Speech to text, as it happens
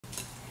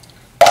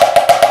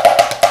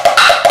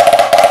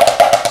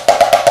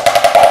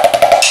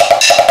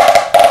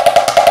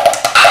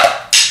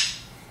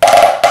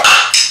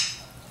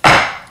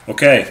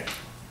Okay,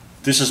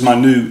 this is my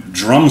new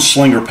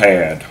Drumslinger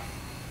Pad.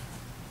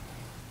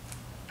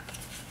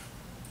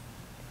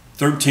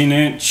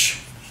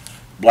 13-inch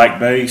black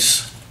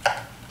base,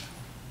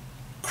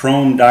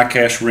 chrome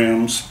die-cast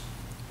rims,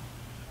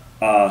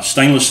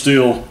 stainless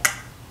steel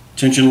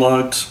tension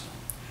lugs,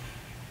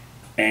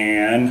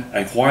 and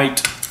a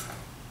white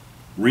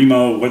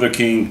Remo Weather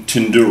King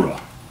Tendura.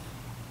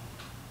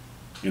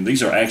 And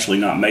these are actually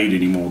not made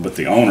anymore, but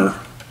the owner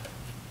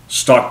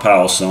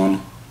stockpiles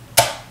some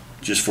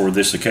just for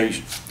this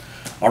occasion.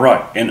 All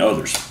right, and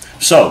others.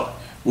 So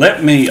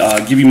let me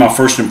give you my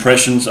first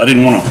impressions. I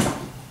didn't want to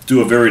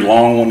do a very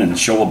long one and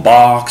show a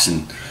box,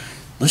 and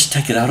let's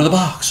take it out of the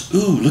box.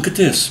 Ooh, look at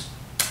this.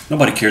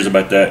 Nobody cares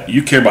about that.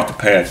 You care about the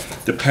pad.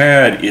 The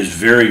pad is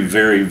very,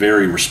 very,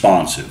 very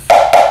responsive.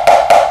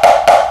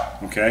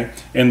 Okay,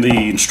 and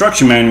the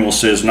instruction manual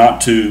says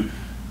not to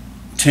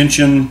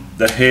tension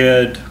the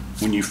head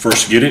when you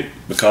first get it,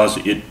 because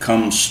it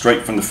comes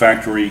straight from the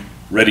factory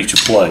ready to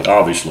play,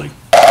 obviously.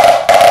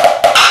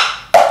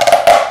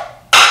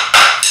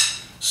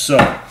 So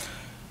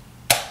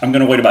I'm going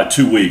to wait about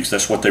 2 weeks.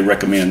 That's what they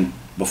recommend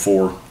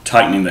before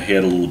tightening the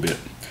head a little bit.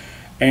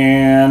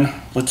 And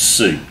let's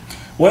see.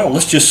 Well,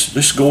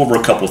 let's go over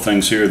a couple of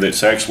things here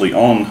that's actually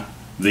on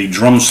the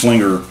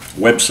Drumslinger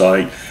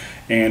website.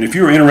 And if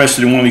you're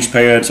interested in one of these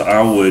pads,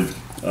 I would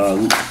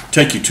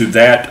take you to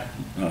that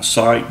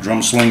site,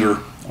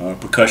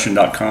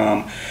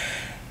 drumslingerpercussion.com,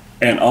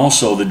 and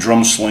also the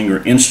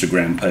Drumslinger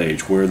Instagram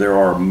page, where there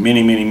are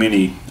many, many,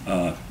 many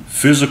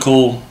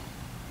visual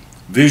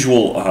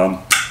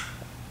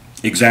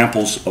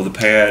examples of the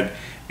pad,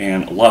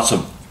 and lots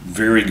of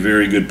very,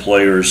 very good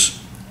players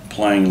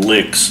playing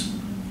licks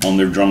on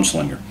their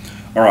Drumslinger.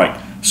 All right,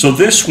 so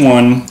this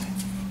one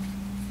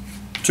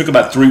took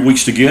about 3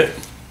 weeks to get,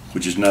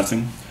 which is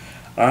nothing.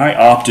 I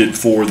opted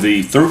for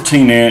the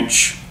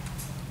 13-inch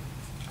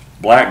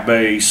black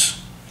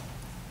base,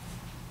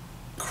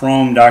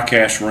 chrome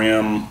die-cast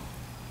rim,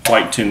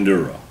 white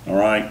Tendura. All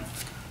right,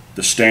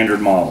 the standard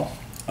model.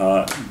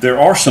 There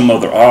are some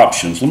other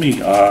options.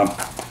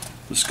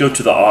 Let's go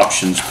to the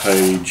options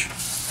page.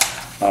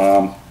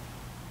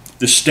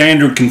 The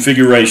standard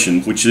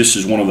configuration, which this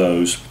is one of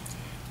those.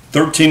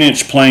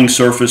 13-inch playing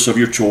surface of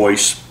your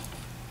choice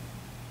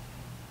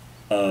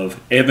of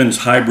Evans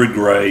hybrid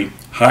gray,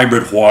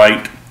 hybrid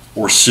white,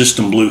 or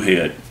system blue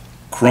head.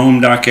 Chrome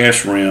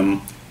die-cast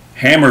rim,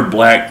 hammered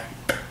black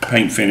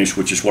paint finish,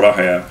 which is what I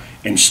have,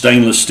 and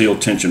stainless steel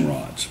tension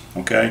rods.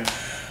 Okay,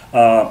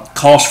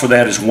 cost for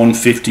that is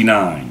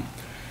 $159.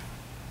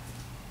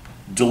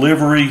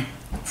 Delivery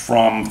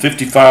from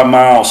 55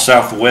 miles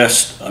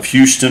southwest of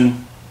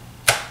Houston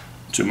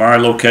to my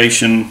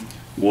location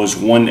was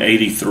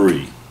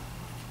 $183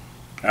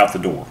 out the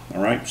door.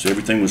 All right, so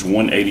everything was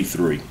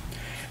 $183.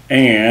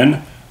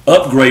 And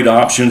upgrade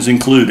options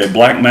include a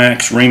Black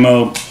Max,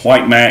 Remo,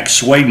 White Max,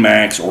 Suede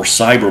Max, or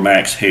Cyber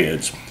Max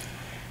heads,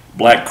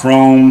 black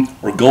chrome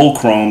or gold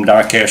chrome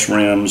die-cast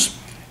rims,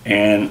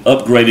 and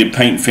upgraded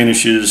paint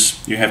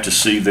finishes. You have to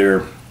see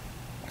their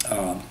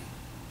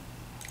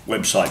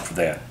website for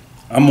that.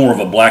 I'm more of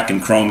a black and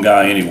chrome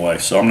guy anyway,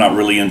 so I'm not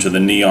really into the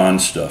neon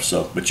stuff.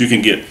 But you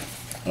can get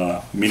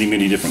many,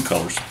 many different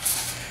colors.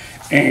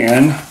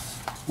 And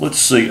let's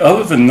see,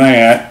 other than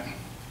that,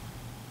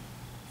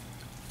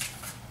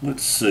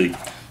 let's see,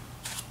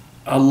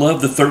 I love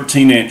the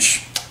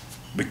 13-inch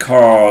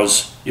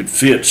because it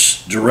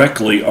fits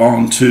directly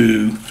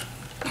onto,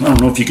 I don't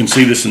know if you can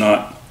see this or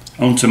not,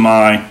 onto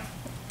my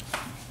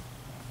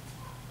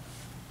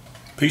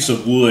piece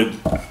of wood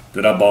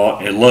that I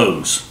bought at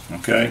Lowe's.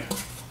 Okay,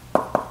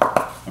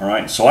 all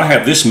right, so I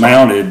have this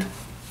mounted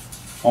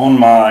on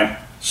my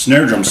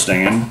snare drum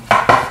stand,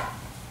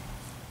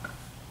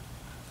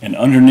 and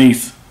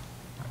underneath,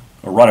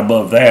 or right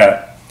above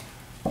that,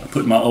 I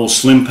put my old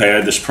slim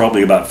pad that's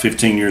probably about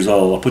 15 years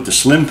old. I put the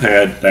slim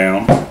pad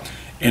down,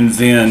 and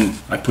then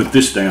I put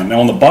this down.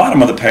 Now on the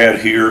bottom of the pad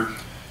here,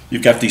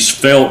 you've got these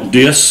felt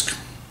discs,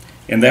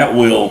 and that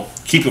will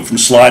keep it from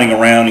sliding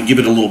around and give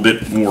it a little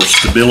bit more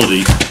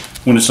stability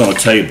when it's on a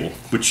table,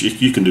 which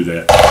you can do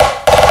that.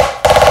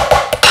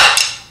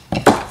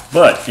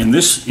 But in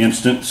this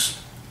instance,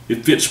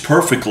 it fits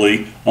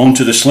perfectly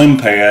onto the slim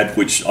pad,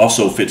 which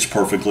also fits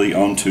perfectly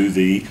onto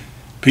the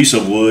piece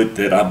of wood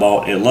that I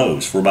bought at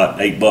Lowe's for about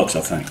 $8,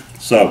 I think.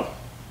 So,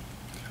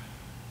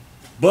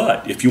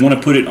 but if you want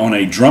to put it on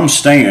a drum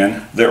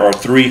stand, there are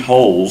 3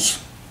 holes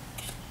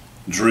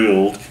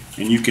drilled,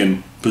 and you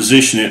can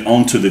position it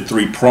onto the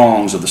 3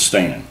 prongs of the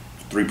stand.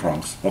 3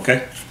 prongs,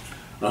 okay?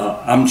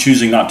 I'm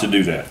choosing not to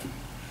do that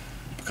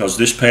because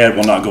this pad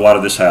will not go out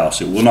of this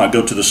house. It will not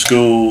go to the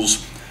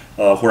schools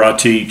where I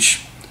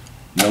teach.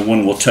 No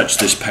one will touch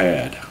this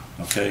pad,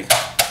 okay?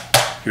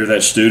 Hear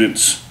that,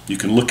 students? You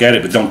can look at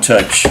it, but don't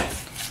touch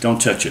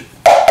it.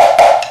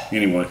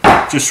 Anyway,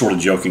 just sort of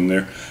joking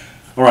there.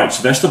 All right,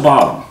 so that's the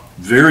bottom.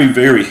 Very,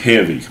 very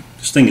heavy.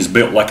 This thing is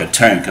built like a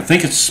tank. I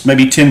think it's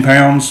maybe 10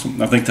 pounds.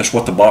 I think that's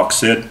what the box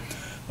said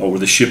over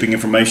the shipping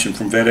information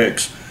from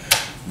FedEx.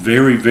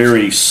 Very,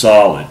 very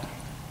solid.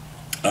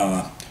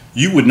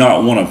 You would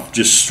not want to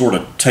just sort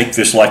of take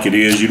this like it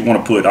is. You'd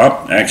want to put,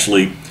 I'm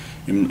actually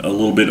a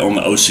little bit on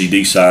the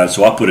OCD side,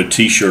 so I put a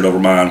t-shirt over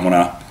mine when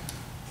I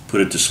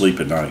put it to sleep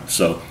at night.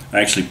 So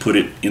I actually put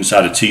it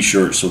inside a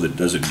t-shirt so that it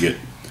doesn't get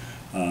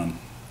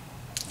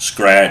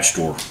scratched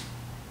or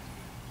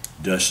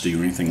dusty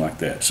or anything like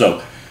that.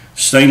 So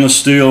stainless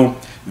steel.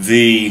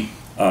 The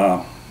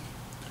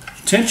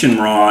tension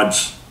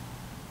rods,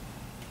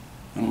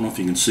 I don't know if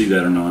you can see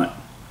that or not.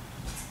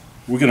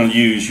 We're going to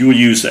use, you'll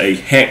use a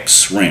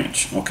hex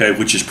wrench, okay,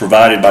 which is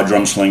provided by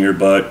Drumslinger,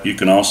 but you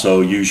can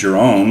also use your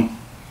own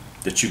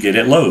that you get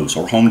at Lowe's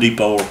or Home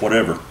Depot or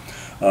whatever.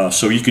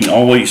 So you can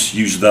always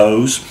use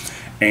those.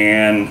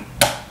 And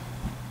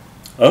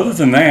other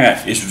than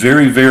that, it's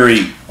very,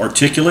 very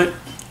articulate.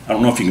 I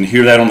don't know if you can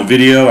hear that on the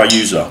video. I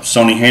use a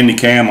Sony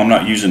Handycam. I'm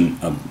not using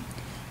an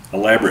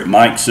elaborate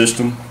mic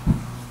system.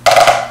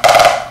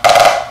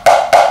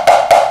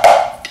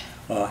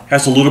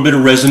 Has a little bit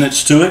of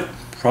resonance to it,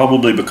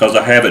 probably because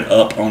I have it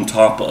up on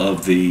top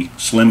of the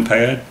slim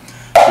pad.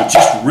 But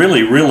just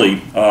really,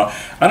 really, I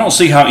don't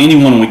see how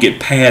anyone would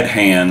get pad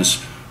hands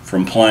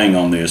from playing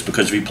on this,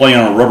 because if you play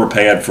on a rubber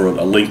pad for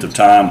a length of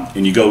time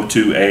and you go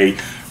to a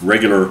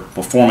regular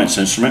performance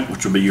instrument,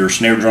 which will be your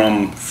snare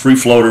drum free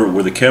floater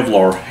with a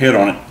Kevlar head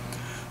on it,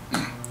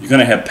 you're going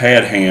to have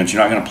pad hands.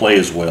 You're not going to play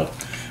as well.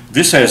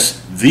 This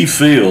has the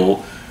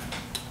feel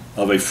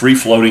of a free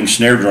floating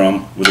snare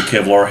drum with a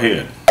Kevlar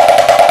head,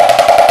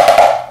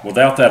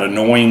 without that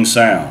annoying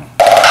sound.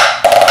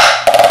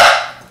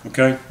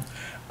 Okay,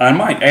 I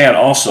might add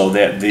also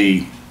that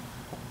the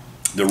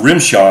rim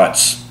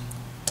shots,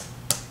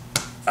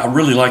 I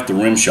really like the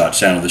rim shot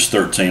sound of this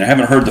 13. I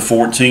haven't heard the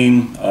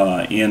 14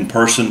 in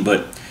person,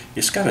 but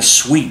it's got a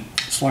sweet,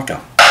 it's like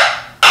a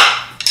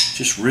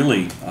just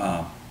really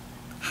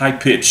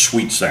high-pitched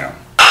sweet sound.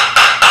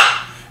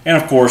 And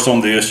of course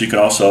on this you can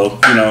also,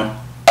 you know,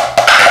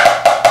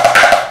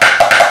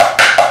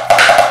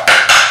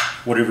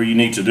 whatever you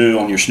need to do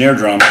on your snare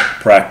drum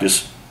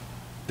practice,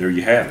 there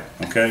you have it.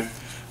 Okay,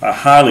 I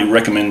highly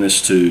recommend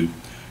this to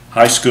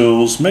high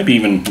schools, maybe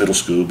even middle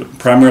school, but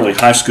primarily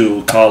high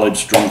school,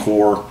 college, drum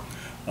corps,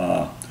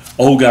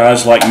 old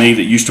guys like me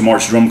that used to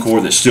march drum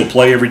corps that still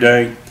play every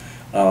day.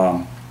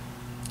 The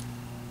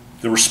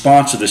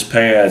response of this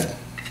pad,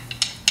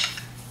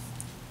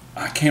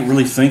 I can't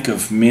really think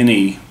of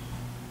many.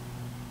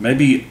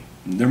 Maybe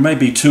there may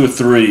be 2 or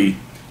 3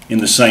 in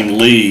the same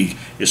league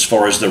as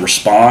far as the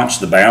response,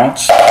 the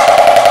bounce,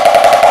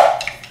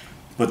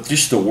 but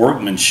just the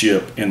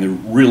workmanship and the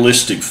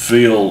realistic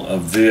feel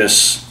of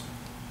this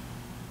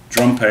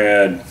drum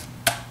pad,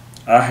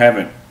 I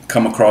haven't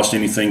come across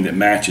anything that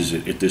matches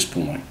it at this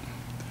point.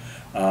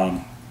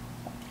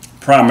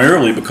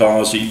 Primarily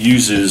because it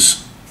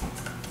uses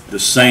the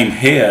same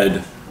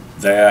head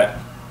that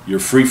your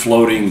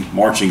free-floating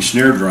marching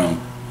snare drum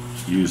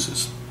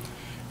uses.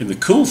 And the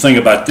cool thing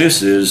about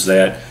this is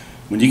that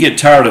when you get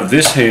tired of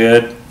this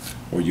head,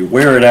 or you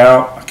wear it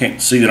out, I can't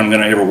see that I'm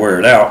going to ever wear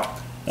it out,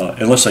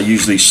 unless I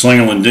use these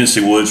Slingerland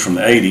Density Woods from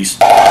the 80s,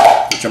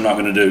 which I'm not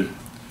going to do,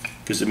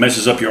 because it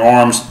messes up your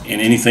arms and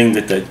anything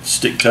that the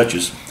stick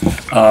touches.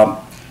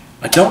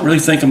 I don't really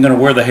think I'm going to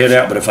wear the head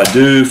out, but if I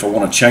do, if I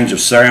want a change of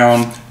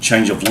sound,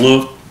 change of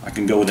look, I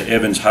can go with the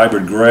Evans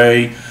Hybrid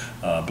Gray,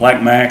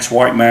 Black Max,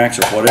 White Max,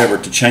 or whatever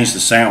to change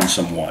the sound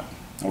somewhat.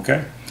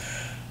 Okay?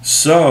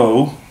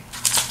 So,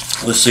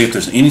 let's see if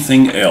there's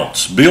anything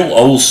else. Bill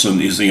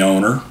Olson is the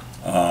owner.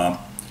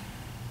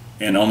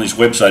 And on his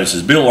website it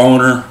says Bill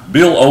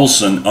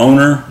Olson,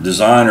 owner,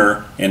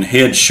 designer, and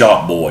head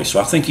shop boy. So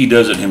I think he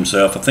does it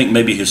himself. I think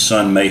maybe his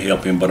son may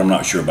help him, but I'm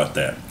not sure about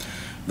that.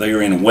 They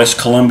are in West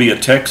Columbia,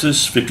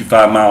 Texas,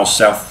 55 miles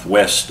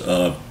southwest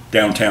of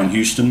downtown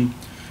Houston,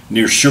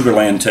 near Sugar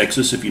Land,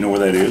 Texas, if you know where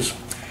that is.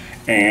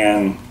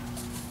 And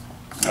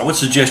I would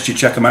suggest you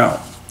check them out.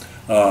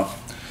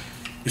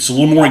 It's a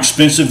little more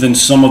expensive than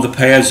some of the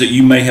pads that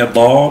you may have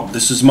bought.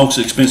 This is the most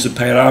expensive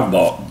pad I've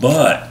bought,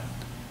 but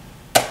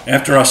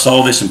after I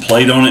saw this and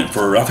played on it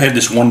for, I've had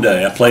this one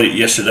day. I played it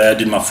yesterday. I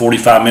did my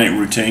 45-minute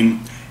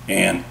routine,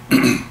 and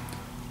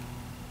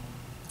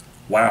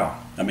wow.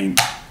 I mean,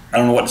 I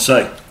don't know what to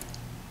say.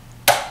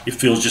 It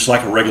feels just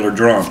like a regular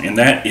drum, and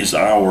that is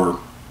our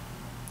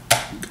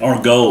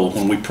goal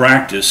when we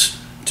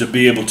practice, to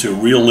be able to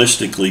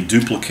realistically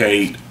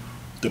duplicate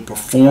the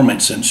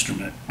performance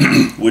instrument,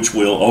 which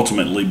will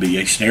ultimately be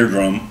a snare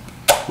drum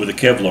with a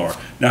Kevlar.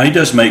 Now, he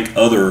does make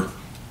other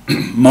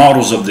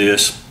models of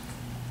this,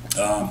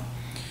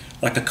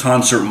 like a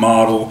concert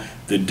model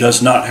that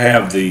does not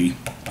have the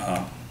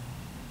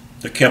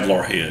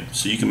Kevlar head.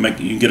 So you can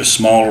get a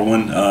smaller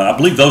one. I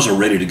believe those are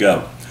ready to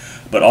go.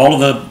 But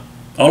all of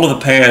the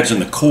pads in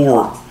the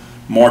core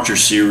Marcher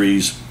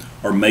series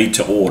are made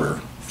to order.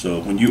 So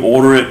when you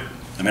order it,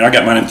 I mean, I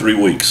got mine in 3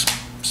 weeks.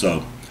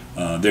 So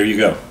there you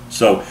go.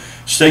 So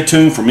stay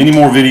tuned for many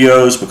more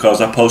videos,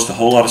 because I post a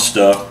whole lot of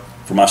stuff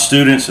for my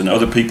students and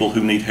other people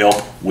who need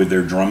help with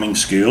their drumming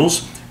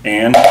skills.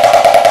 And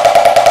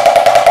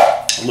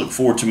I look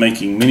forward to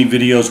making many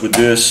videos with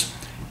this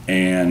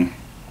and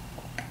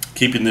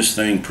keeping this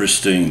thing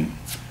pristine.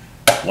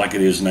 like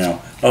it is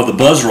now. Oh, the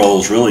buzz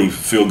rolls really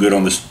feel good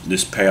on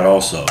this pad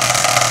also.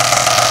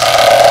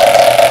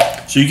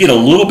 So you get a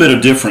little bit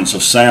of difference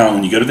of sound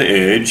when you go to the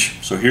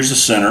edge. So here's the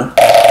center,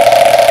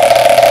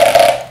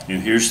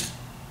 and here's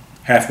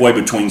halfway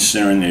between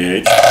center and the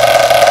edge.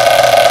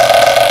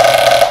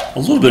 A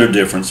little bit of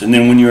difference, and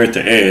then when you're at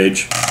the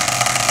edge,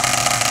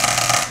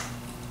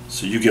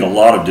 so you get a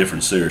lot of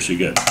difference there. So you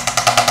get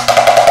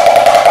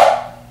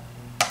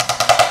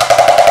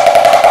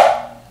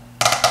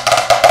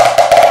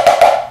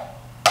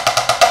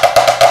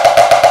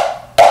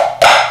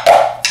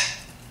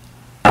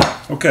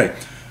okay.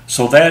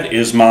 So that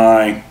is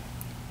my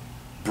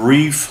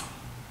brief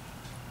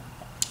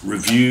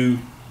review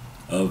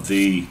of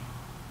the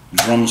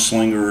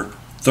Drumslinger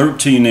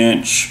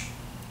 13-inch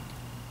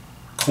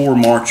core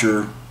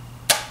marcher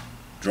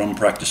drum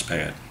practice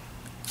pad.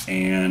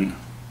 And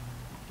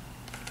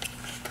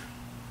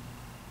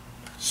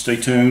stay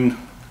tuned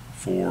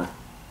for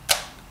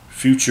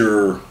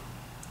future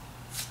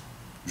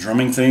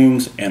drumming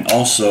things, and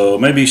also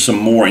maybe some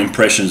more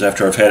impressions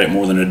after I've had it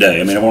more than a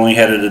day. I mean, I've only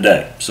had it a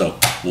day, so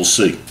we'll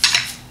see.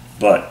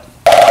 But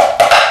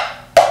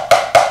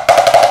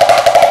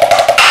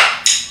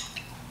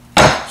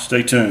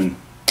stay tuned.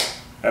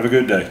 Have a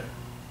good day.